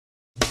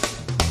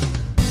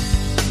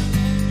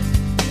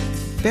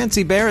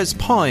Fancy Bear is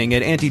pawing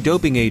at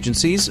anti-doping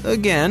agencies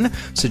again,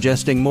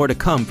 suggesting more to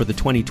come for the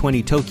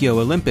 2020 Tokyo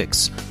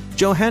Olympics.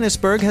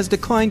 Johannesburg has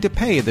declined to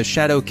pay the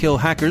shadow kill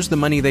hackers the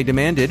money they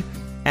demanded.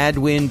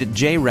 Adwind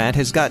J-Rat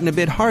has gotten a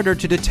bit harder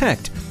to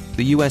detect.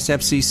 The US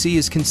FCC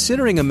is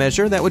considering a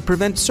measure that would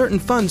prevent certain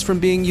funds from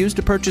being used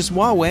to purchase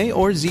Huawei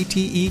or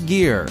ZTE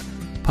gear.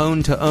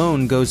 Pwn to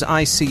Own goes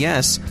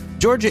ICS.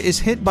 Georgia is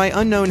hit by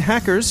unknown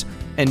hackers.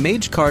 And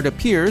MageCard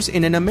appears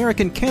in an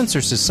American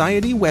Cancer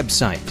Society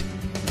website.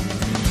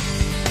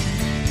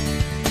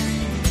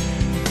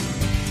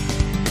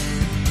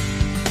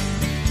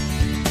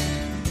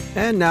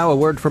 And now a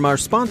word from our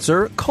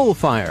sponsor,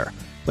 Coalfire.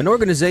 When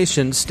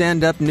organizations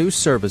stand up new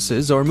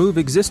services or move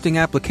existing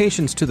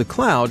applications to the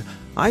cloud,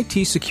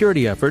 IT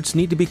security efforts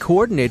need to be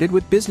coordinated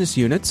with business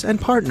units and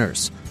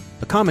partners.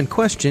 A common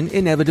question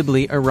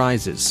inevitably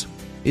arises.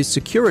 Is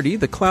security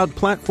the cloud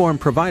platform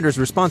provider's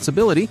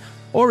responsibility,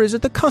 or is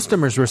it the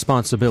customer's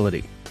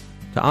responsibility?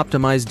 To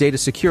optimize data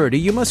security,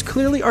 you must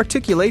clearly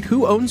articulate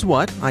who owns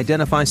what,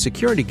 identify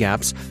security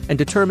gaps, and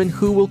determine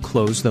who will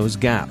close those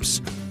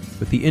gaps.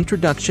 With the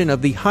introduction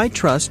of the High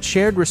Trust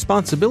Shared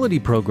Responsibility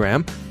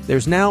Program,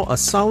 there's now a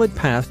solid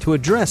path to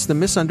address the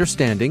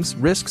misunderstandings,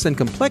 risks, and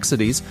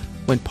complexities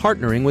when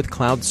partnering with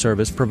cloud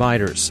service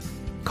providers.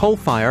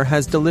 Coalfire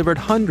has delivered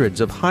hundreds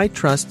of High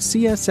Trust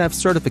CSF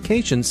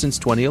certifications since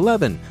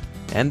 2011,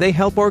 and they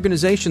help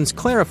organizations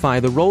clarify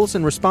the roles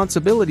and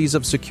responsibilities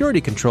of security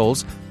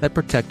controls that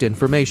protect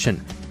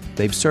information.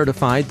 They've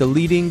certified the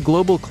leading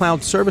global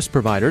cloud service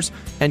providers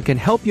and can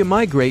help you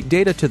migrate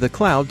data to the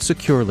cloud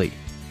securely.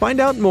 Find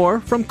out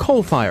more from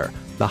Coalfire,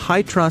 the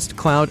High Trust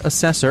Cloud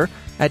Assessor,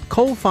 at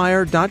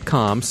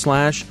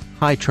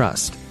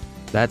coalfire.com/hightrust.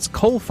 That's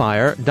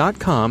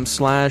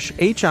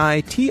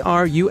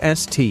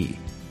coalfire.com/HITRUST.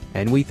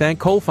 And we thank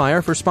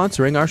Coalfire for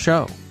sponsoring our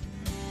show.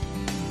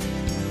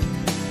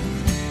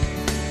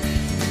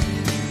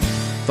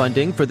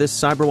 Funding for this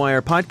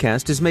CyberWire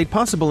podcast is made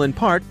possible in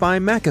part by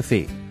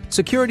McAfee,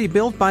 security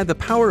built by the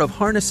power of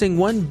harnessing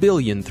 1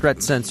 billion threat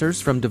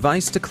sensors from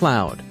device to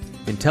cloud,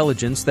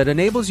 intelligence that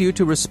enables you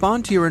to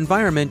respond to your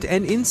environment,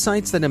 and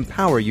insights that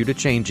empower you to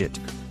change it.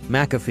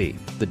 McAfee,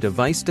 the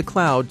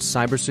device-to-cloud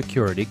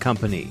cybersecurity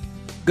company.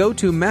 Go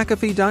to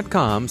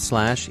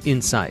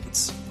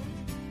mcafee.com/insights.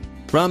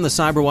 From the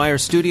CyberWire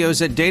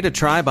studios at Data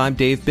Tribe, I'm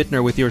Dave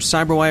Bittner with your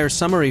CyberWire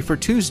summary for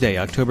Tuesday,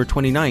 October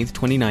 29th,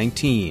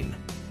 2019.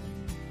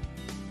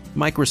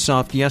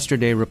 Microsoft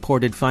yesterday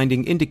reported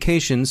finding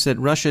indications that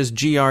Russia's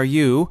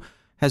GRU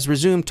has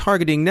resumed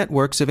targeting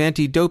networks of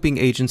anti-doping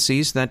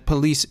agencies that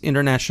police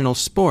international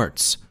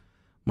sports.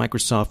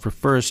 Microsoft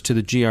refers to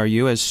the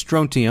GRU as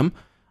Strontium.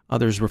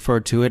 Others refer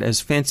to it as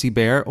Fancy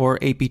Bear or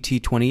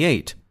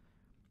APT-28.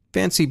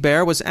 Fancy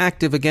Bear was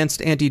active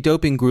against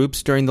anti-doping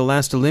groups during the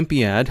last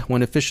Olympiad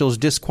when officials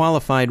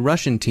disqualified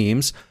Russian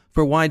teams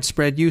for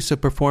widespread use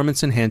of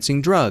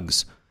performance-enhancing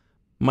drugs.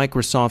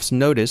 Microsoft's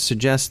notice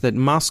suggests that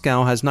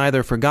Moscow has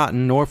neither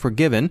forgotten nor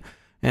forgiven,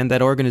 and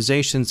that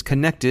organizations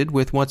connected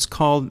with what's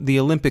called the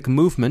Olympic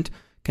movement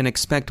can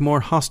expect more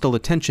hostile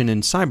attention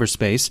in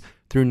cyberspace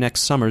through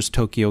next summer's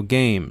Tokyo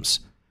Games.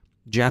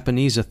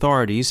 Japanese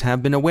authorities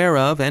have been aware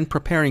of and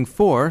preparing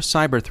for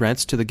cyber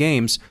threats to the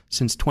Games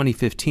since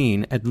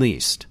 2015 at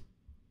least.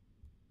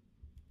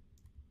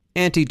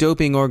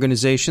 Anti-doping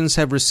organizations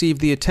have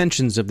received the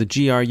attentions of the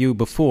GRU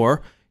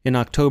before. In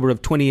October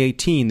of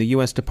 2018, the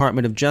U.S.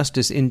 Department of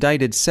Justice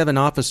indicted 7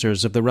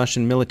 officers of the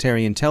Russian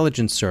Military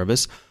Intelligence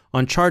Service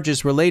on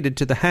charges related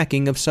to the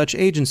hacking of such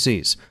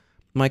agencies.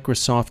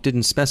 Microsoft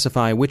didn't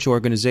specify which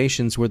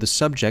organizations were the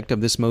subject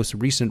of this most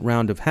recent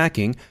round of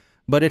hacking,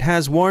 but it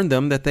has warned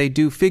them that they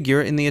do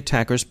figure in the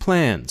attackers'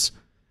 plans.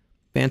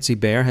 Fancy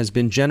Bear has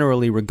been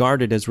generally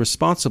regarded as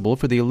responsible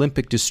for the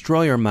Olympic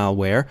destroyer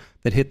malware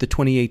that hit the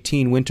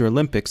 2018 Winter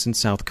Olympics in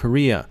South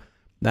Korea.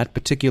 That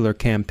particular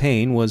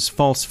campaign was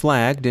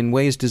false-flagged in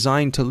ways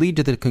designed to lead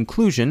to the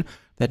conclusion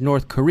that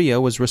North Korea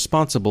was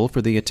responsible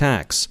for the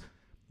attacks.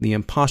 The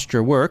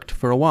imposture worked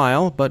for a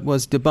while, but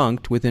was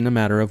debunked within a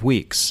matter of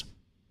weeks.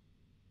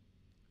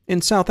 In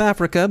South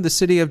Africa, the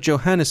city of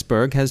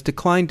Johannesburg has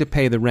declined to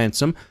pay the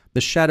ransom the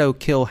shadow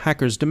kill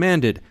hackers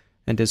demanded,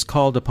 and has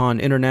called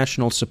upon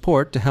international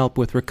support to help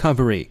with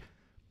recovery.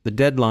 The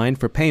deadline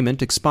for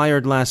payment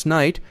expired last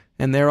night,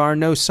 and there are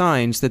no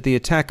signs that the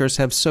attackers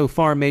have so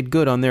far made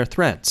good on their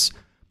threats.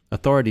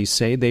 Authorities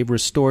say they've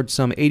restored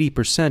some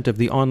 80% of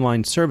the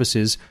online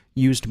services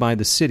used by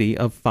the city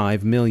of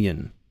 5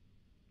 million.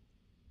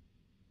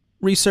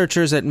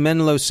 Researchers at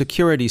Menlo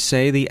Security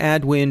say the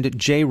Adwind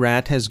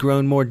J-Rat has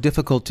grown more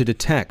difficult to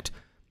detect.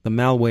 The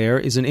malware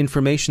is an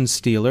information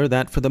stealer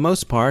that, for the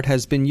most part,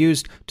 has been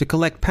used to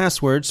collect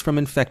passwords from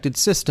infected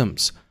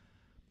systems.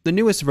 The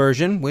newest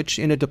version, which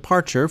in a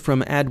departure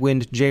from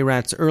Adwind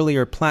J-Rat's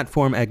earlier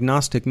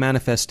platform-agnostic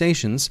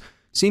manifestations,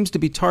 seems to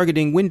be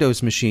targeting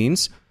Windows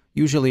machines,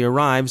 usually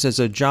arrives as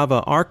a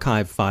Java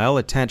archive file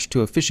attached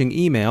to a phishing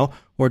email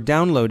or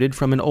downloaded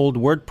from an old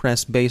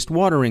WordPress-based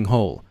watering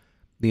hole.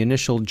 The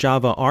initial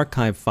Java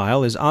archive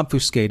file is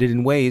obfuscated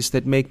in ways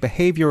that make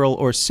behavioral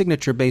or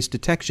signature-based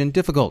detection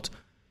difficult.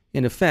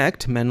 In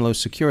effect, Menlo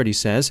Security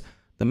says,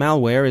 the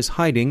malware is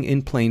hiding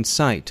in plain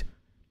sight.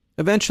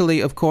 Eventually,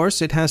 of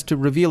course, it has to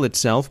reveal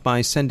itself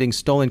by sending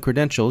stolen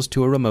credentials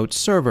to a remote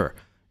server,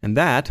 and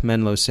that,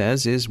 Menlo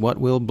says, is what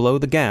will blow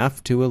the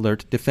gaff to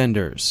alert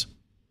defenders.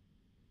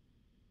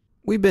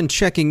 We've been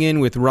checking in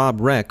with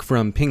Rob Reck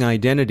from Ping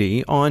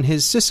Identity on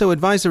his CISO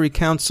Advisory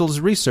Council's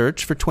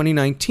research for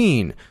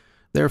 2019.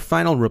 Their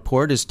final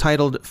report is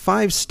titled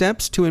 5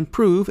 Steps to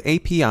Improve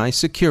API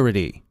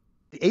Security.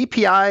 The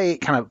API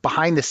kind of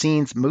behind the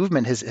scenes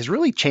movement has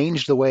really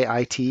changed the way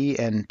IT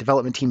and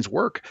development teams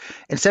work.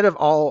 Instead of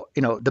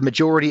the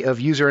majority of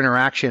user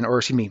interaction,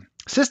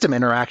 system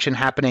interaction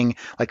happening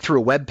like through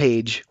a web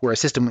page where a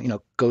system,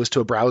 goes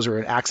to a browser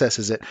and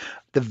accesses it,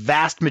 the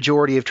vast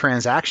majority of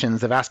transactions,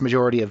 the vast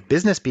majority of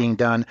business being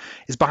done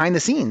is behind the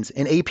scenes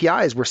in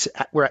APIs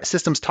where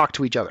systems talk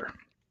to each other.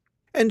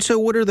 And so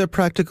what are the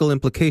practical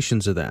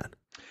implications of that?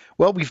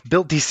 Well, we've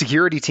built these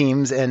security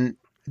teams and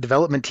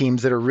development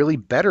teams that are really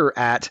better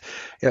at,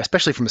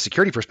 especially from a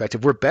security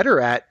perspective, we're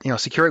better at,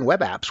 securing web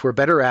apps. We're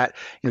better at,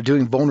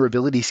 doing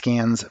vulnerability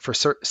scans for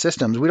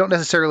systems. We don't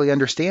necessarily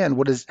understand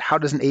how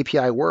does an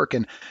API work,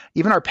 and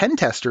even our pen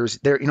testers,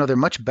 they're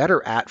much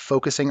better at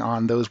focusing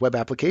on those web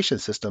application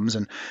systems,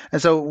 and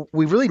so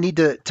we really need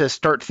to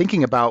start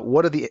thinking about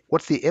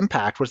what's the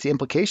impact, what's the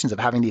implications of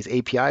having these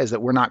APIs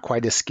that we're not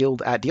quite as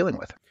skilled at dealing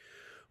with.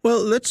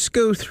 Well, let's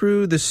go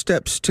through the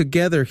steps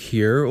together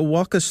here.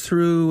 Walk us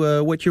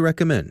through what you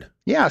recommend.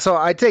 Yeah, so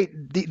I'd say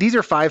these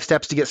are 5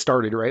 steps to get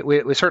started, right?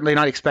 We're certainly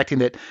not expecting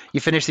that you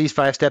finish these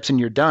 5 steps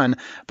and you're done,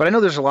 but I know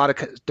there's a lot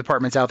of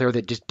departments out there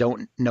that just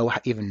don't know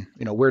even,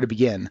 where to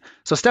begin.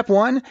 So step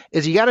 1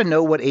 is you got to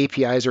know what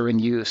APIs are in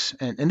use.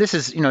 And this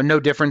is, no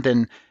different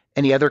than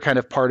any other kind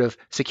of part of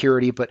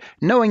security, but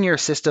knowing your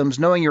systems,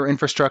 knowing your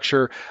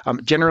infrastructure,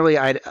 generally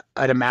I'd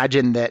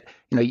imagine that,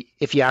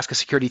 if you ask a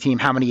security team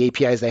how many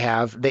APIs they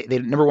have, they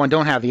number one,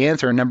 don't have the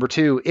answer. And number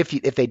two, if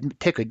they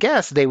take a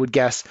guess, they would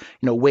guess,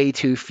 way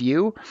too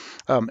few.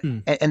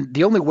 And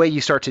the only way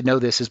you start to know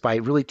this is by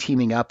really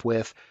teaming up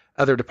with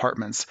other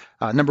departments.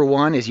 Number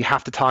one is you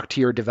have to talk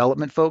to your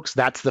development folks.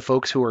 That's the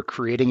folks who are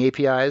creating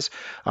APIs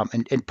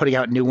and putting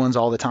out new ones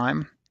all the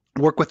time.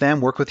 Work with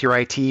them, work with your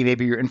IT,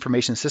 maybe your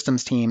information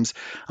systems teams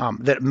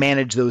that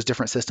manage those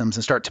different systems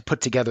and start to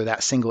put together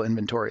that single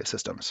inventory of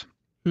systems.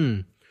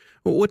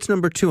 Well, what's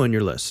number 2 on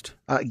your list?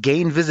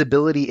 Gain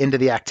visibility into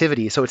the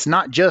activity. So it's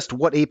not just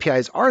what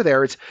APIs are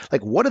there. It's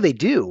like, what do they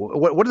do?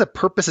 What are the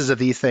purposes of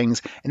these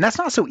things? And that's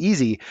not so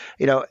easy,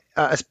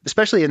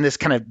 especially in this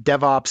kind of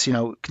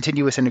DevOps,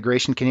 continuous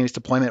integration, continuous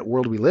deployment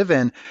world we live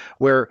in,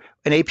 where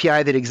an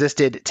API that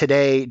existed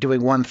today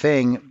doing one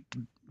thing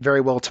very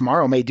well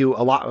tomorrow may do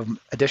a lot of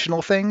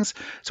additional things.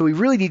 So we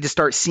really need to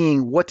start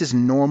seeing what does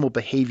normal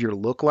behavior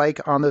look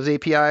like on those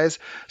APIs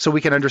so we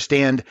can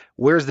understand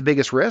where's the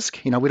biggest risk.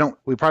 We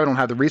probably don't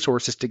have the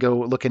resources to go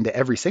look into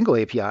every single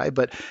API,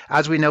 but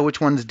as we know which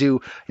ones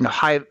do,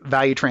 high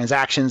value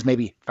transactions,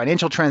 maybe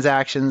financial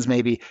transactions,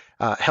 maybe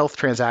health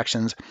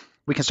transactions,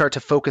 we can start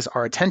to focus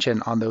our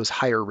attention on those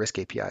higher risk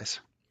APIs.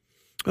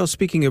 Well,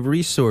 speaking of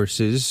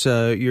resources,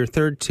 your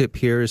third tip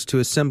here is to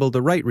assemble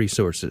the right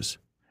resources.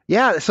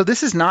 Yeah, so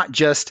this is not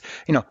just,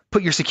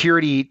 put your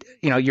security,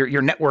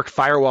 your network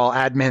firewall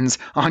admins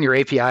on your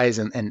APIs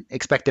and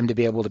expect them to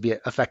be able to be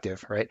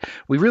effective, right?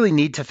 We really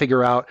need to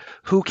figure out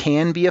who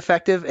can be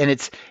effective. And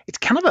it's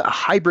kind of a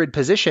hybrid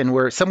position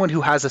where someone who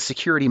has a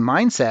security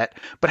mindset,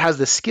 but has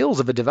the skills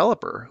of a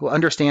developer who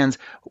understands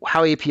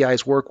how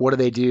APIs work, what do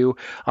they do?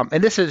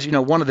 And this is,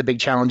 one of the big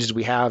challenges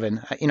we have.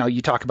 And,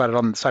 you talk about it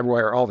on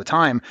CyberWire all the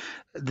time.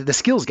 The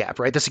skills gap,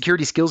 right? The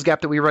security skills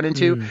gap that we run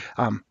into.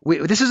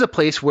 This is a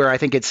place where I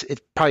think it's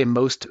probably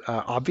most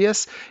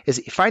obvious is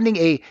finding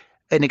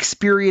an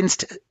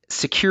experienced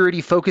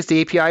security focused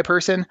API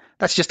person.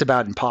 That's just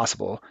about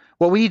impossible.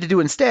 What we need to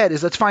do instead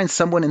is let's find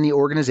someone in the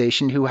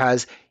organization who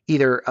has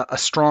either a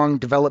strong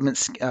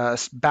development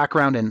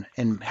background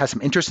and has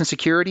some interest in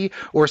security,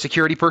 or a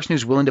security person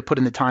who's willing to put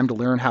in the time to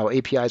learn how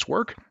APIs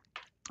work.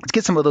 Let's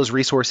get some of those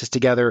resources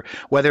together,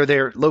 whether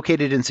they're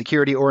located in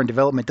security or in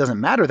development, doesn't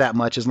matter that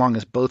much as long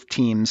as both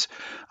teams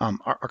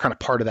are kind of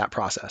part of that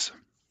process.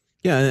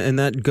 Yeah, and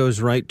that goes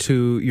right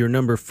to your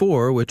number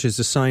 4, which is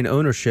assign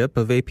ownership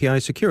of API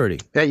security.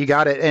 Yeah, you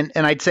got it.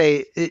 And I'd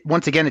say,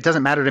 once again, it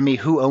doesn't matter to me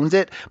who owns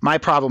it. My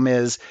problem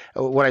is,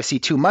 what I see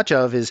too much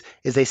of is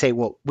they say,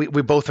 well,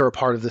 we both are a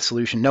part of the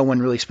solution. No one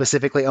really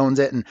specifically owns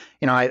it. And,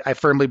 I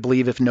firmly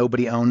believe if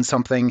nobody owns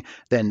something,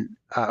 then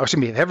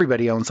if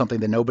everybody owns something,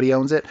 then nobody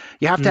owns it.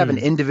 You have to have an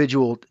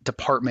individual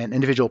department,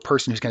 individual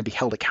person who's going to be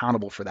held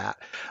accountable for that.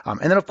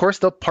 And then, of course,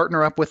 they'll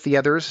partner up with the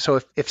others.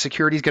 So if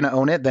security is going to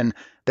own it, then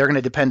they're going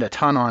to depend a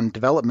ton on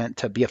development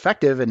to be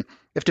effective. And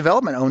if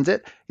development owns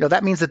it,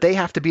 that means that they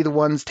have to be the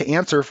ones to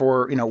answer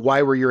for,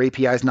 why were your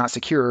APIs not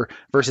secure,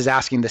 versus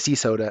asking the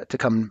CISO to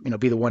come,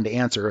 be the one to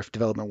answer if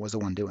development was the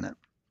one doing it.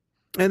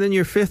 And then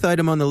your 5th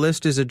item on the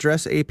list is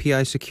address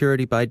API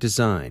security by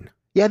design.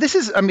 Yeah, this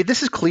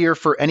is clear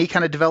for any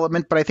kind of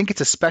development, but I think it's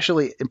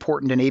especially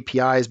important in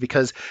APIs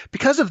because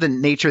of the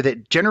nature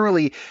that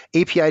generally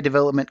API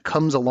development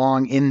comes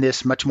along in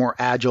this much more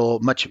agile,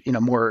 much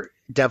more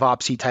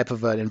DevOpsy type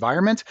of an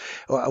environment.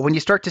 When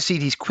you start to see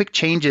these quick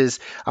changes,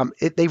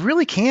 they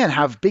really can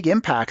have big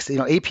impacts.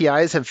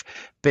 APIs have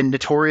been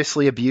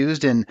notoriously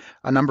abused in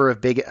a number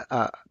of big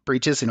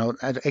breaches.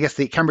 I guess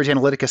the Cambridge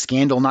Analytica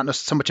scandal, not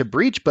so much a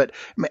breach, but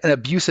an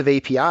abuse of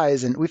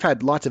APIs, and we've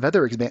had lots of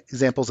other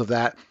examples of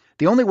that.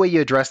 The only way you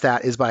address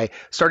that is by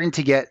starting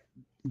to get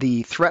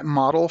the threat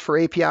model for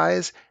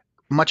APIs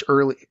much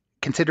early,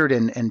 considered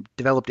and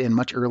developed in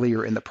much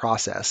earlier in the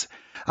process.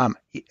 When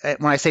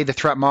I say the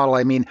threat model,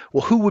 I mean,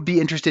 well, who would be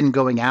interested in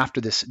going after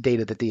this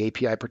data that the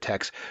API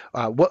protects?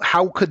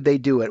 How could they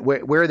do it?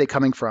 Where are they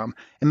coming from?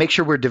 And make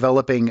sure we're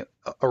developing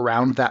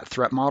around that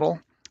threat model.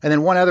 And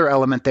then one other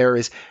element there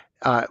is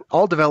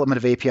all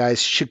development of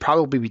APIs should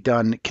probably be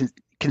done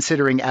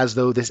considering as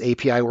though this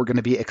API were going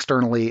to be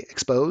externally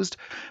exposed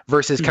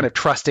versus kind of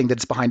trusting that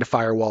it's behind a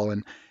firewall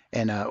and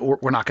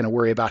we're not going to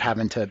worry about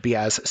having to be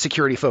as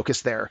security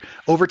focused there.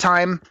 Over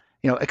time,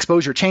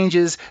 exposure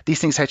changes,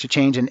 these things have to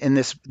change. And in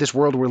this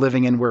world we're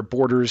living in where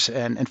borders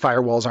and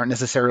firewalls aren't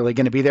necessarily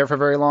going to be there for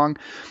very long,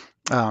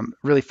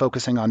 really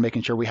focusing on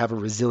making sure we have a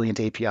resilient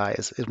API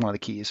is one of the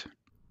keys.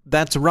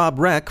 That's Rob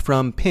Reck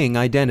from Ping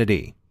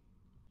Identity.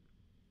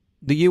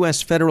 The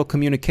U.S. Federal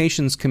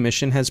Communications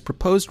Commission has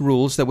proposed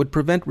rules that would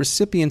prevent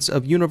recipients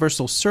of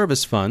universal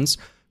service funds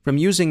from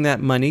using that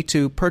money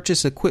to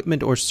purchase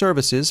equipment or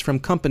services from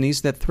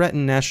companies that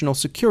threaten national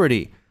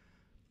security.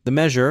 The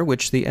measure,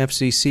 which the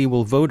FCC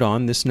will vote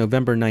on this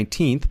November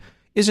 19th,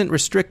 isn't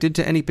restricted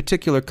to any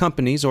particular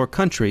companies or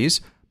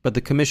countries, but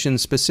the Commission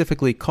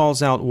specifically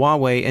calls out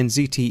Huawei and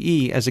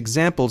ZTE as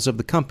examples of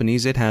the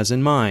companies it has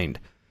in mind.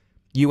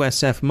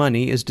 USF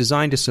money is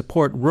designed to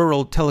support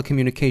rural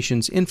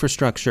telecommunications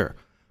infrastructure.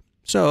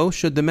 So,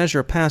 should the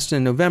measure pass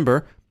in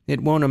November,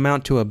 it won't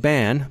amount to a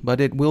ban, but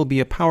it will be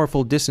a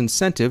powerful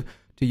disincentive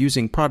to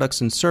using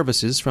products and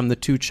services from the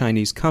two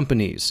Chinese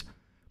companies.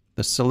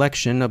 The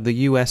selection of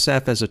the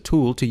USF as a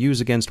tool to use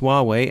against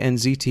Huawei and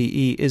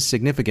ZTE is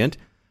significant.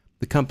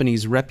 The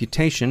company's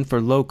reputation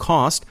for low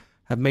cost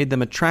have made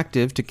them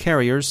attractive to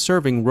carriers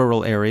serving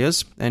rural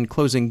areas and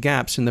closing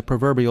gaps in the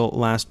proverbial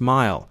last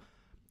mile.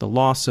 The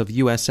loss of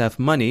USF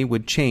money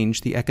would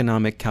change the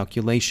economic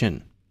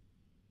calculation.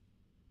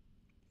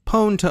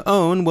 Pwn to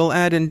Own will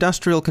add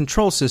industrial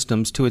control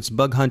systems to its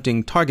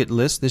bug-hunting target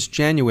list this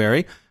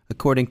January,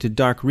 according to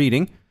Dark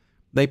Reading.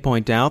 They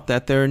point out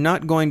that they're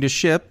not going to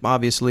ship,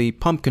 obviously,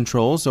 pump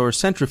controls or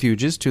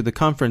centrifuges to the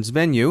conference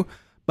venue,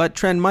 but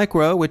Trend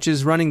Micro, which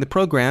is running the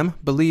program,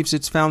 believes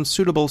it's found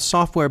suitable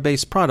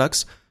software-based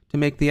products to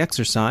make the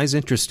exercise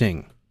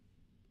interesting.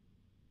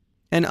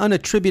 An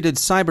unattributed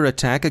cyber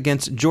attack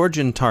against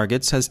Georgian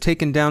targets has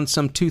taken down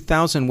some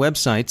 2,000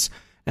 websites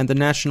and the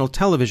national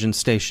television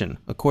station,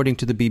 according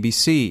to the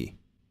BBC.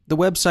 The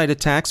website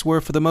attacks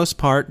were for the most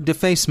part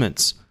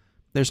defacements.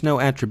 There's no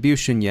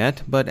attribution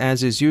yet, but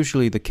as is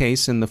usually the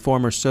case in the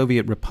former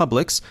Soviet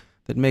republics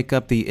that make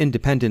up the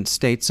independent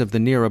states of the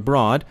near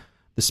abroad,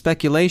 the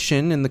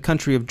speculation in the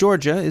country of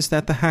Georgia is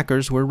that the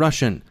hackers were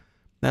Russian.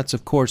 That's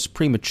of course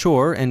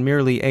premature and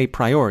merely a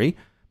priori.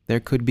 There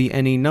could be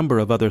any number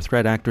of other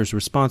threat actors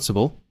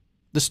responsible.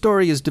 The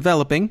story is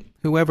developing.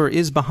 Whoever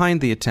is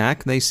behind the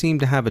attack, they seem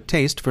to have a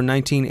taste for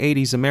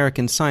 1980s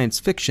American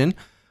science fiction.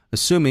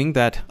 Assuming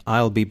that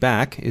I'll Be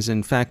Back is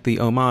in fact the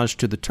homage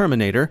to the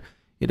Terminator,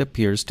 it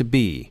appears to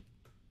be.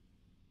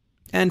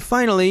 And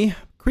finally,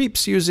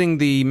 creeps using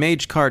the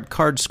MageCart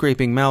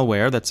card-scraping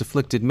malware that's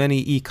afflicted many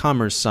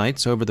e-commerce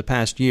sites over the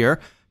past year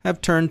have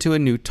turned to a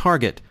new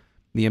target,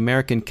 the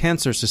American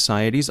Cancer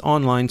Society's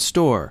online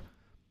store.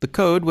 The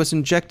code was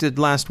injected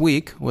last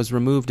week, was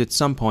removed at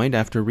some point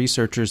after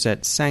researchers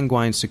at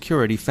Sanguine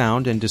Security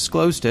found and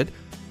disclosed it,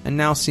 and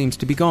now seems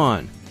to be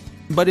gone.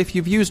 But if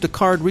you've used a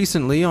card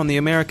recently on the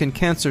American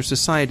Cancer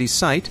Society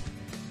site,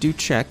 do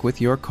check with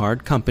your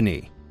card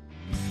company.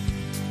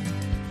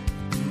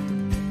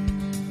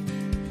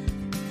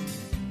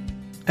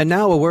 And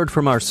now a word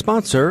from our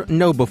sponsor,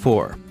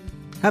 KnowBe4.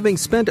 Having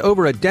spent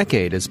over a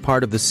decade as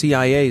part of the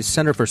CIA's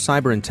Center for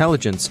Cyber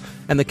Intelligence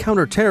and the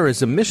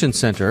Counterterrorism Mission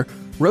Center,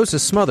 Rosa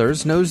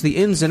Smothers knows the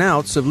ins and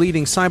outs of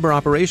leading cyber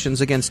operations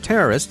against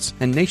terrorists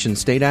and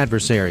nation-state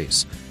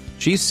adversaries.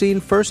 She's seen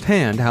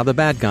firsthand how the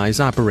bad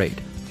guys operate.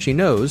 She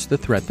knows the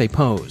threat they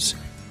pose.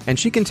 And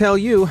she can tell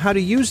you how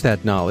to use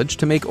that knowledge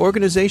to make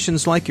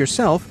organizations like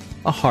yourself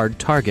a hard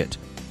target.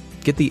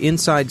 Get the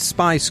inside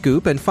spy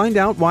scoop and find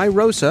out why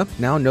Rosa,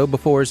 now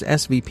KnowBe4's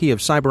SVP of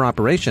Cyber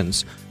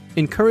Operations,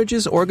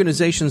 encourages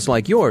organizations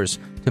like yours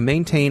to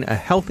maintain a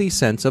healthy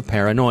sense of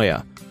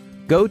paranoia.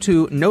 Go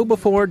to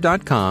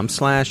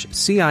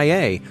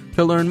knowbe4.com/CIA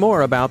to learn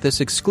more about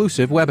this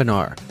exclusive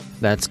webinar.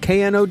 That's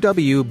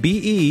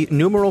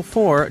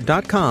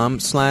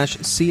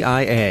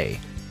knowbe4.com/CIA.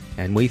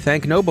 And we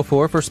thank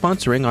KnowBe4 for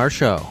sponsoring our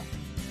show.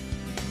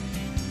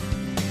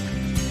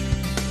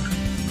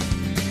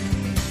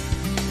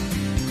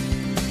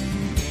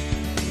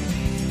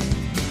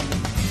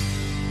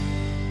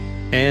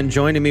 And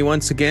joining me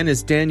once again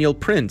is Daniel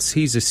Prince.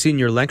 He's a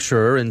senior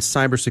lecturer in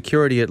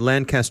cybersecurity at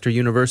Lancaster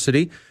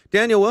University.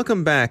 Daniel,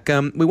 welcome back.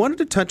 We wanted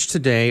to touch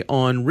today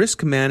on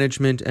risk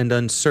management and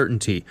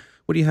uncertainty.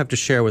 What do you have to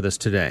share with us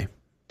today?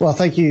 Well,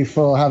 thank you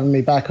for having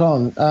me back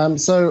on.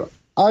 So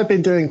I've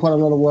been doing quite a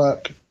lot of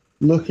work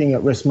looking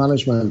at risk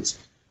management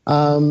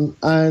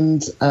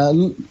and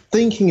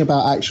thinking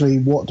about actually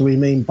what do we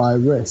mean by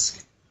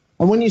risk.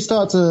 And when you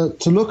start to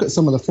look at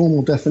some of the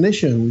formal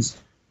definitions,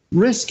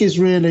 risk is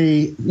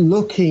really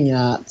looking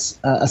at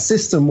a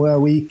system where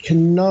we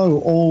can know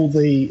all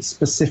the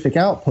specific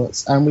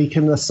outputs and we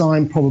can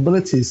assign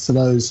probabilities to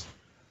those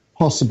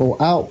possible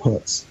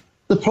outputs.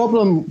 The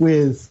problem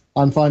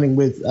I'm finding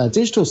with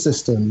digital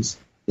systems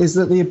is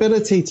that the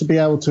ability to be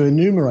able to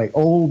enumerate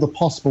all the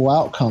possible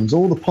outcomes,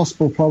 all the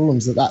possible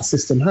problems that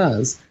system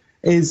has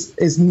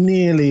is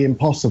nearly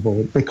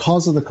impossible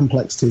because of the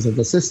complexities of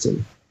the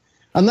system.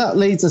 And that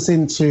leads us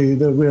into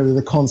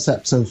the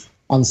concept of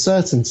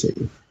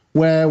uncertainty,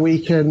 where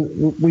we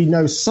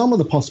know some of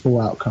the possible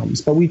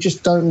outcomes, but we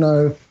just don't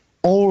know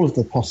all of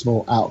the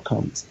possible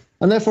outcomes.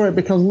 And therefore it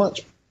becomes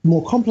much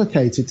more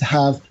complicated to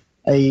have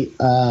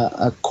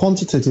a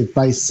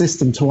quantitative-based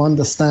system to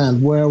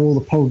understand where all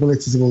the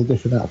probabilities of all the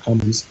different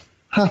outcomes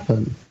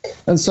happen.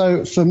 And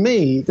so for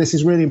me, this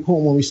is really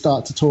important when we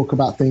start to talk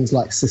about things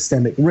like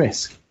systemic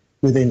risk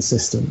within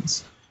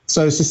systems.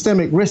 So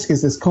systemic risk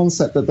is this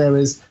concept that there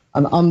is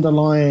an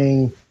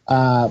underlying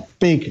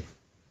big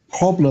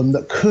problem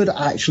that could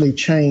actually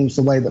change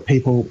the way that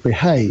people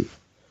behave.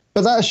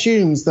 But that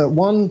assumes that,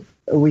 one,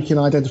 we can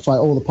identify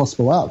all the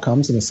possible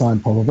outcomes and assign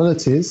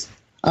probabilities,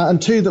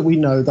 and two, that we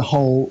know the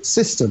whole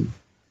system.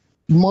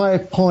 My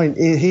point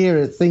here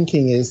at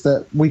thinking is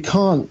that we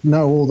can't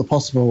know all the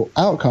possible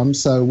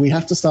outcomes, so we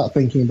have to start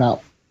thinking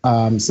about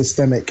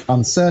systemic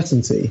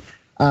uncertainty.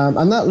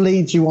 And that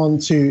leads you on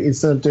to,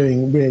 instead of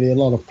doing really a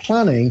lot of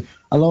planning,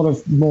 a lot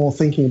of more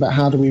thinking about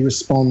how do we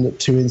respond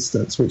to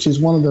incidents, which is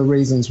one of the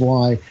reasons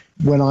why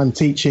when I'm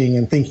teaching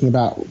and thinking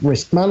about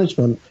risk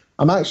management,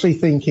 I'm actually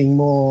thinking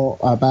more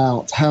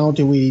about how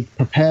do we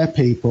prepare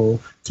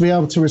people to be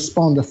able to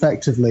respond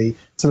effectively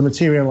to the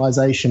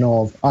materialization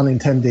of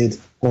unintended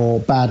or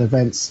bad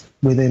events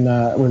within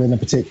a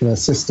particular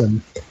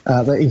system,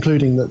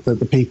 including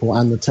the people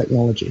and the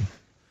technology.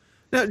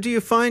 Now, do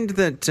you find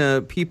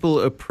that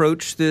people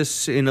approach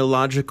this in a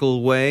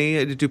logical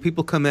way? Do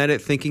people come at it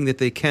thinking that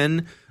they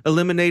can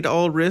eliminate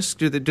all risk?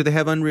 Do they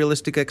have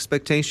unrealistic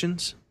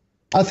expectations?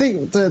 I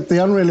think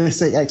the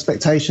unrealistic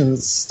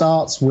expectations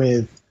starts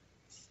with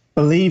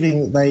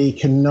believing they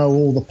can know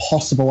all the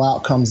possible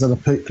outcomes that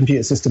a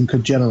computer system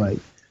could generate.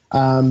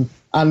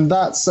 And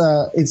that's,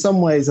 in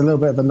some ways, a little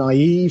bit of a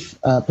naive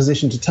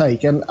position to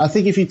take. And I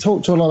think if you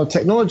talk to a lot of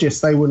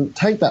technologists, they wouldn't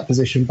take that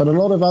position. But a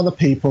lot of other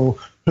people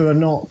who are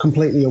not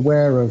completely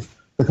aware of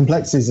the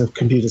complexities of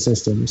computer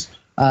systems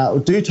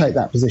do take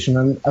that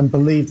position and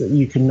believe that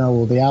you can know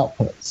all the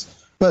outputs.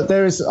 But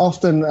there is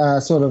often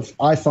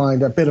I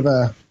find a bit of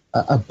a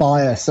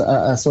bias,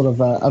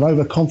 an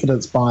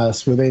overconfidence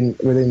bias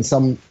within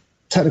some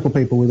technical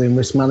people within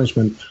risk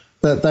management,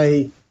 that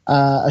they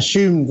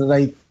assume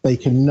that they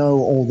can know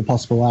all the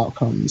possible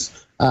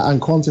outcomes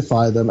and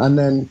quantify them, and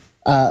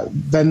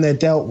then they're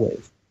dealt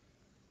with.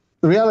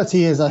 The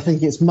reality is, I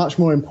think it's much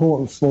more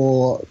important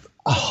for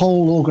a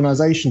whole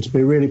organization to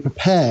be really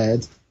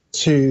prepared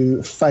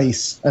to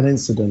face an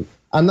incident.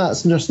 And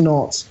that's just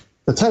not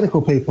the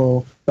technical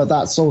people, but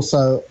that's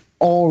also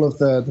all of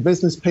the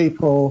business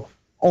people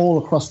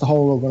all across the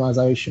whole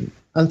organization.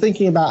 And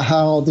thinking about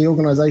how the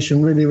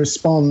organization really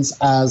responds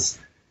as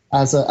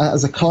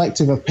a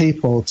collective of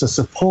people to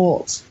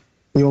support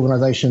the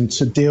organization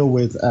to deal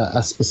with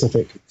a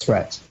specific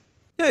threat.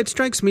 Yeah, it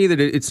strikes me that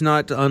it's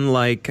not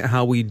unlike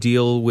how we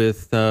deal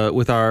with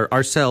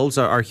ourselves,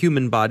 our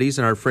human bodies,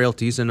 and our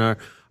frailties, and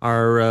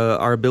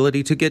our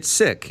ability to get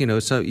sick.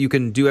 So you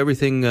can do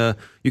everything.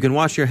 You can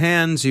wash your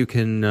hands. You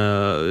can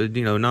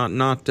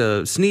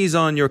not sneeze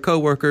on your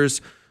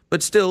coworkers,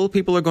 but still,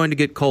 people are going to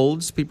get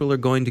colds. People are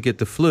going to get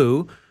the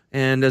flu.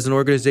 And as an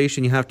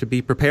organization, you have to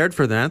be prepared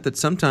for that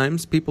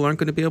sometimes people aren't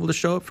going to be able to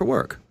show up for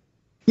work.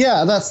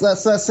 Yeah, that's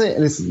it.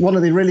 And it's one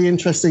of the really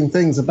interesting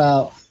things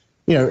about,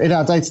 in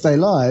our day-to-day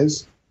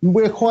lives,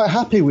 we're quite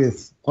happy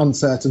with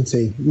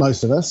uncertainty,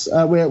 most of us.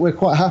 We're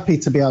quite happy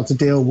to be able to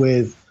deal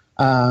with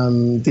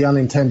the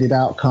unintended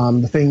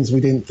outcome, the things we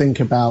didn't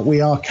think about.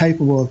 We are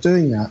capable of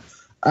doing that.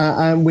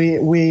 And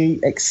we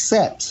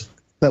accept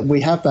that we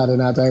have that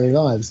in our daily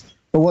lives.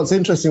 But what's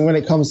interesting when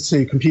it comes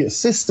to computer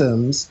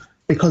systems,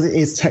 because it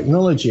is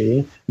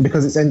technology,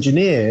 because it's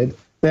engineered,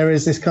 there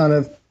is this kind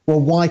of, well,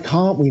 why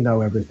can't we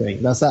know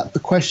everything? That's the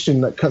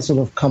question that sort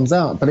of comes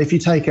out. But if you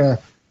take a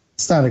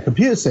standard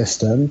computer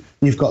system,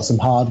 you've got some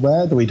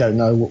hardware that we don't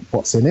know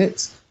what's in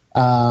it.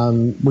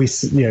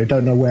 We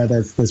don't know where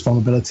there's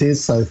vulnerabilities.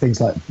 So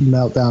things like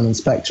Meltdown and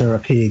Spectre are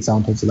key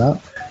examples of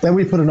that. Then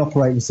we put an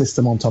operating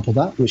system on top of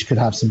that, which could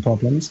have some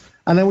problems.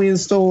 And then we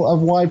install a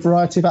wide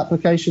variety of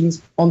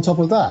applications on top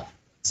of that.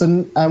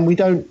 So, and we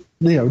don't,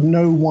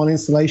 no one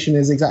installation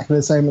is exactly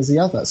the same as the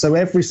other. So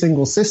every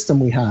single system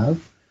we have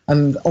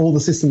and all the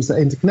systems that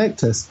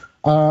interconnect us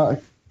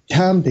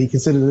can be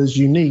considered as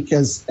unique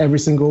as every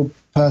single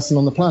person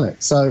on the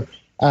planet. So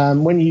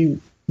when you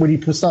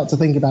start to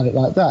think about it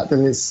like that,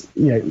 then it's,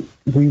 we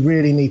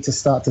really need to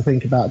start to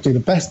think about do the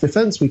best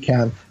defense we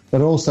can,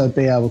 but also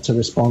be able to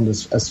respond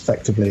as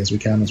effectively as we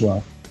can as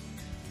well.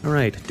 All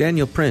right,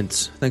 Daniel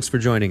Prince, thanks for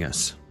joining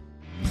us.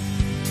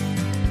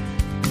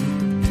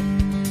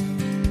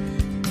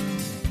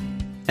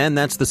 And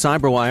that's the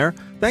Cyberwire.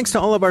 Thanks to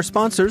all of our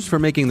sponsors for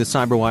making the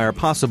Cyberwire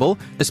possible,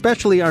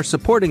 especially our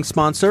supporting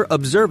sponsor,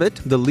 Observit,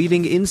 the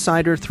leading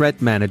insider threat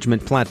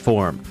management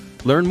platform.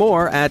 Learn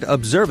more at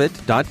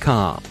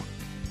observit.com.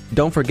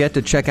 Don't forget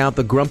to check out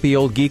the Grumpy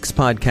Old Geeks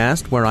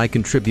podcast, where I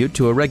contribute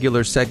to a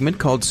regular segment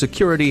called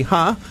Security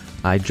Ha.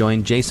 I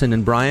join Jason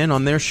and Brian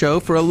on their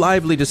show for a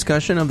lively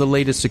discussion of the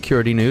latest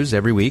security news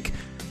every week.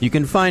 You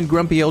can find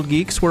Grumpy Old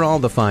Geeks where all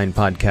the fine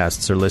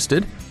podcasts are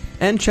listed.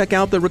 And check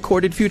out the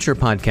Recorded Future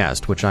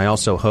podcast, which I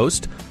also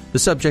host. The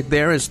subject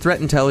there is threat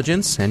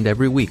intelligence, and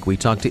every week we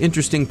talk to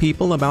interesting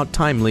people about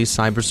timely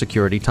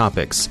cybersecurity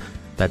topics.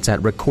 That's at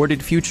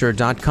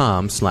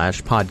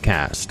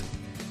recordedfuture.com/podcast.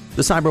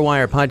 The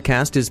Cyberwire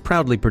podcast is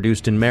proudly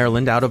produced in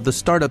Maryland out of the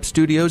startup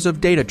studios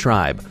of Data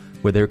Tribe,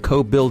 where they're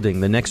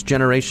co-building the next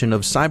generation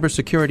of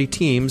cybersecurity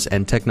teams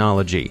and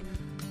technology.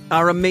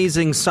 Our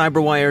amazing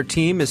Cyberwire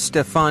team is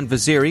Stefan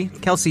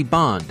Vaziri, Kelsey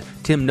Bond,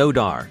 Tim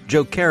Nodar,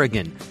 Joe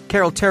Kerrigan,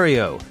 Carol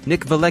Terrio,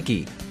 Nick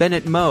Valecki,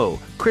 Bennett Moe,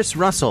 Chris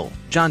Russell,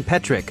 John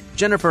Petrick,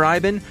 Jennifer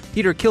Iben,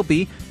 Peter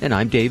Kilpie, and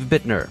I'm Dave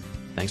Bittner.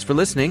 Thanks for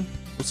listening.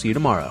 We'll see you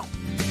tomorrow.